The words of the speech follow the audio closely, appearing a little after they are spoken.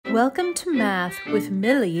Welcome to Math with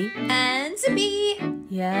Millie and Ziggy.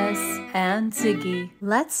 Yes, and Ziggy.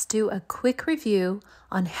 Let's do a quick review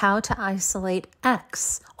on how to isolate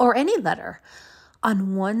X, or any letter,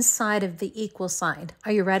 on one side of the equal sign.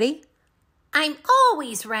 Are you ready? I'm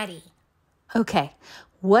always ready. Okay,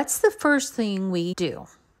 what's the first thing we do?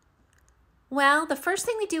 Well, the first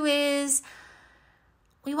thing we do is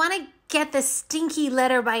we want to get the stinky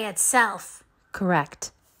letter by itself.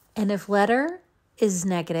 Correct. And if letter is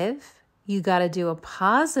negative, you got to do a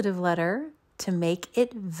positive letter to make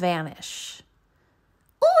it vanish.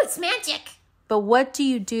 Oh, it's magic. But what do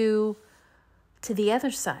you do to the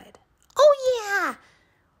other side? Oh, yeah.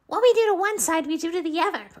 What we do to one side, we do to the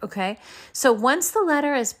other. Okay, so once the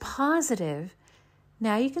letter is positive,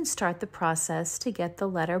 now you can start the process to get the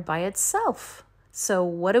letter by itself. So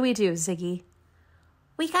what do we do, Ziggy?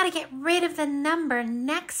 We got to get rid of the number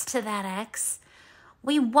next to that X.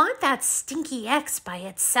 We want that stinky X by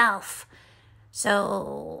itself.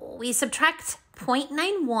 So we subtract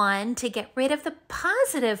 0.91 to get rid of the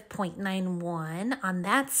positive 0.91 on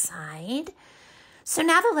that side. So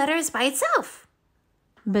now the letter is by itself.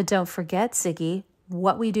 But don't forget, Ziggy,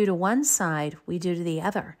 what we do to one side, we do to the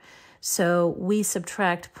other. So we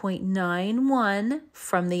subtract 0.91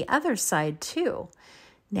 from the other side too.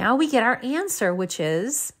 Now we get our answer, which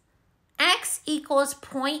is X equals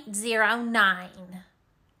 0.09.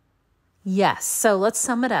 Yes, so let's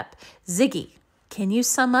sum it up. Ziggy, can you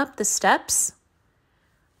sum up the steps?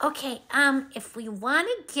 Okay, if we want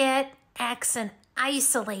to get X and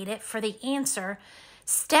isolate it for the answer,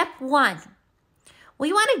 step 1,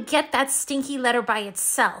 we want to get that stinky letter by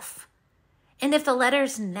itself. And if the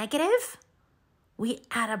letter's negative, we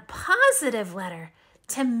add a positive letter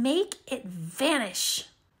to make it vanish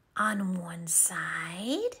on one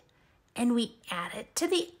side, and we add it to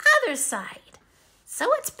the other side. So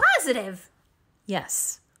it's positive.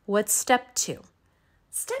 Yes. What's step 2?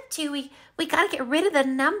 Step 2, we got to get rid of the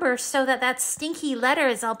number so that stinky letter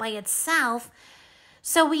is all by itself.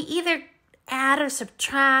 So we either add or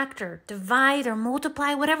subtract or divide or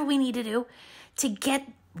multiply, whatever we need to do to get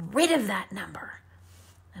rid of that number.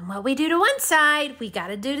 And what we do to one side, we got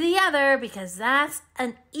to do to the other because that's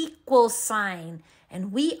an equal sign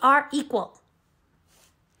and we are equal.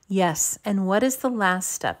 Yes. And what is the last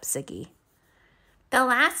step, Ziggy? The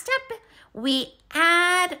last step, we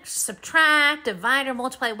add, subtract, divide, or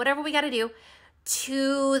multiply, whatever we got to do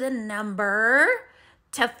to the number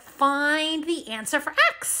to find the answer for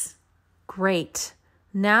X. Great.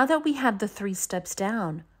 Now that we have the 3 steps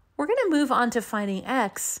down, we're going to move on to finding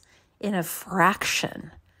X in a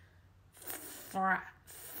fraction.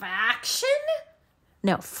 Fraction?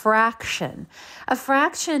 No, fraction. A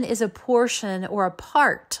fraction is a portion or a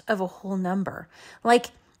part of a whole number. Like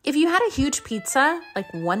if you had a huge pizza,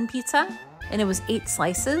 like one pizza, and it was 8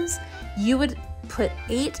 slices, you would put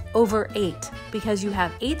 8 over 8 because you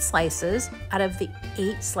have 8 slices out of the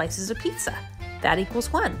 8 slices of pizza. That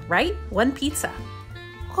equals 1, right? 1 pizza.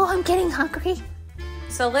 Oh, I'm getting hungry.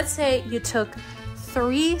 So let's say you took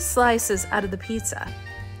 3 slices out of the pizza.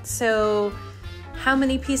 So how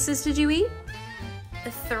many pieces did you eat?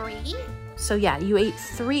 3. So yeah, you ate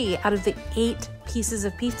 3 out of the 8 pieces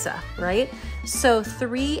of pizza, right? So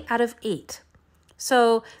 3 out of 8.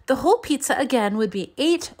 So the whole pizza again would be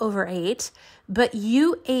 8 over 8, but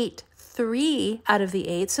you ate 3 out of the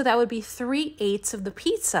 8, so that would be 3/8 of the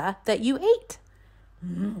pizza that you ate.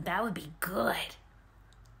 That would be good.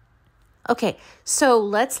 Okay, so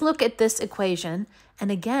let's look at this equation. And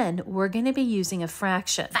again, we're going to be using a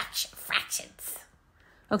fraction. Fractions.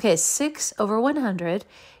 Okay, 6 over 100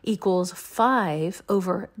 equals 5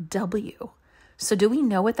 over W. So do we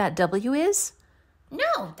know what that W is?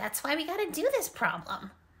 No, that's why we got to do this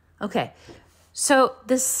problem. Okay, so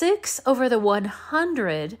the 6 over the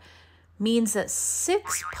 100 means that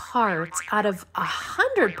 6 parts out of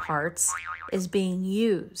 100 parts is being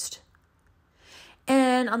used.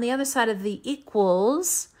 And on the other side of the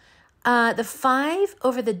equals, the 5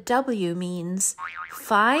 over the W means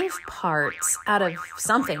 5 parts out of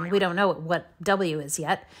something, we don't know what W is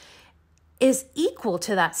yet, is equal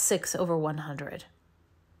to that 6 over 100.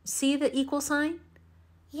 See the equal sign?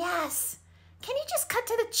 Yes. Can you just cut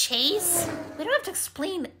to the chase? We don't have to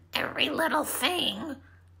explain every little thing.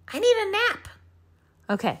 I need a nap.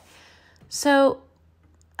 Okay, so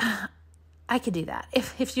I could do that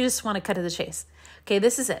if you just want to cut to the chase. Okay,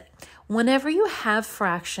 this is it. Whenever you have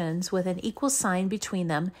fractions with an equal sign between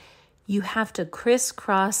them, you have to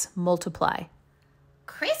crisscross multiply.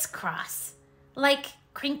 Crisscross? Like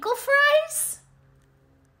crinkle fries?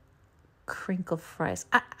 Crinkle fries.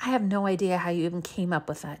 I have no idea how you even came up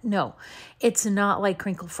with that. No, it's not like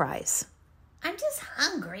crinkle fries. I'm just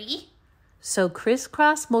hungry. So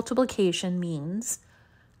crisscross multiplication means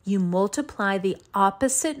you multiply the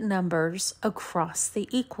opposite numbers across the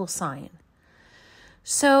equal sign.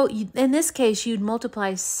 So in this case, you'd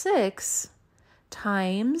multiply 6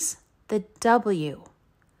 times the W.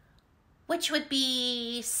 Which would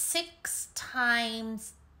be 6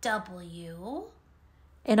 times W.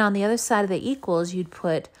 And on the other side of the equals, you'd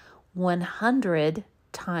put 100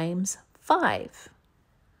 times 5.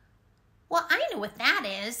 Well, I know what that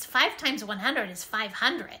is. 5 times 100 is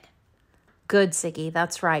 500. Good, Ziggy,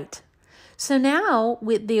 that's right. So now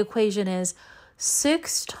the equation is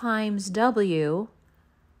 6 times W,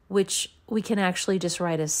 which we can actually just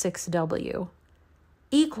write as 6W,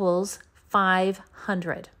 equals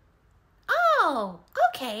 500. Oh,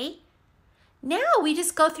 okay. Now we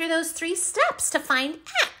just go through those 3 steps to find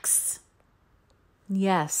X.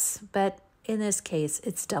 Yes, but in this case,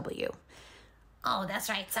 it's W. Oh, that's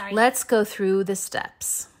right. Sorry. Let's go through the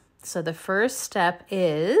steps. So the first step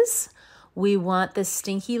is we want the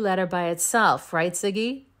stinky letter by itself, right,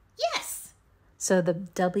 Ziggy? Yes. So the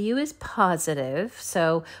W is positive,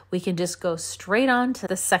 so we can just go straight on to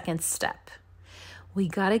the second step. We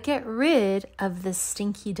got to get rid of the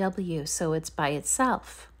stinky W so it's by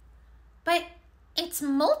itself. But it's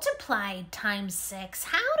multiplied times 6.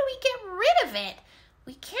 How do we get rid of it?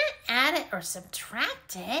 We can't add it or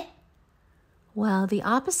subtract it. Well, the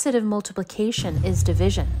opposite of multiplication is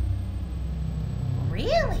division.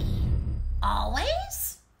 Really?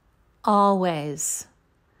 Always? Always.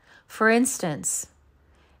 For instance,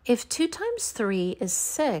 if 2 times 3 is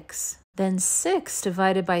 6, then 6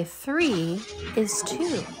 divided by 3 is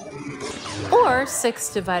 2. Or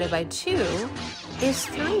 6 divided by 2 is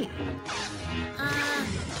 3.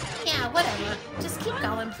 Yeah, whatever. Just keep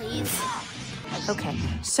going, please. Okay,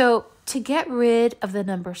 so to get rid of the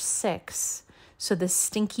number 6, so the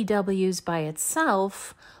stinky W's by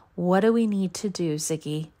itself, what do we need to do,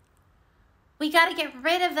 Ziggy? We got to get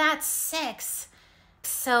rid of that 6.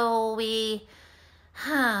 So we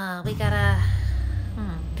gotta,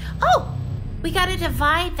 Oh, we gotta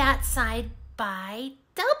divide that side by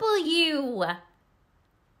W.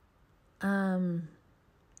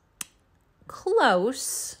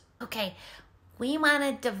 Close. Okay, we want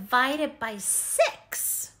to divide it by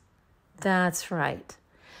 6. That's right.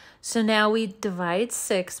 So now we divide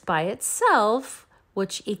 6 by itself,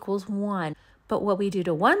 which equals 1. But what we do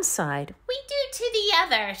to one side, We do to the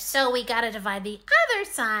other, so we gotta divide the other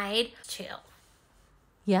side too.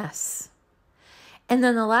 yes. And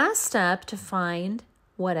then the last step to find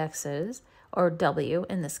what X is, or W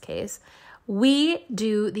in this case, we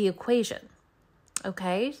do the equation.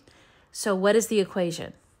 Okay? So what is the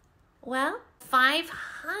equation? Well,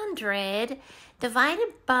 500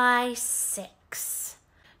 divided by 6.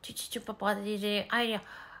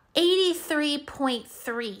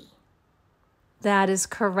 83.3. That is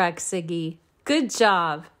correct, Ziggy. Good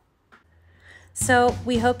job. So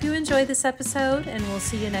we hope you enjoyed this episode, and we'll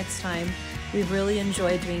see you next time. We've really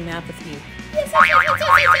enjoyed doing math with you. Yes, we did.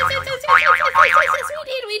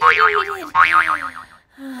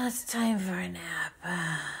 It's time for a nap.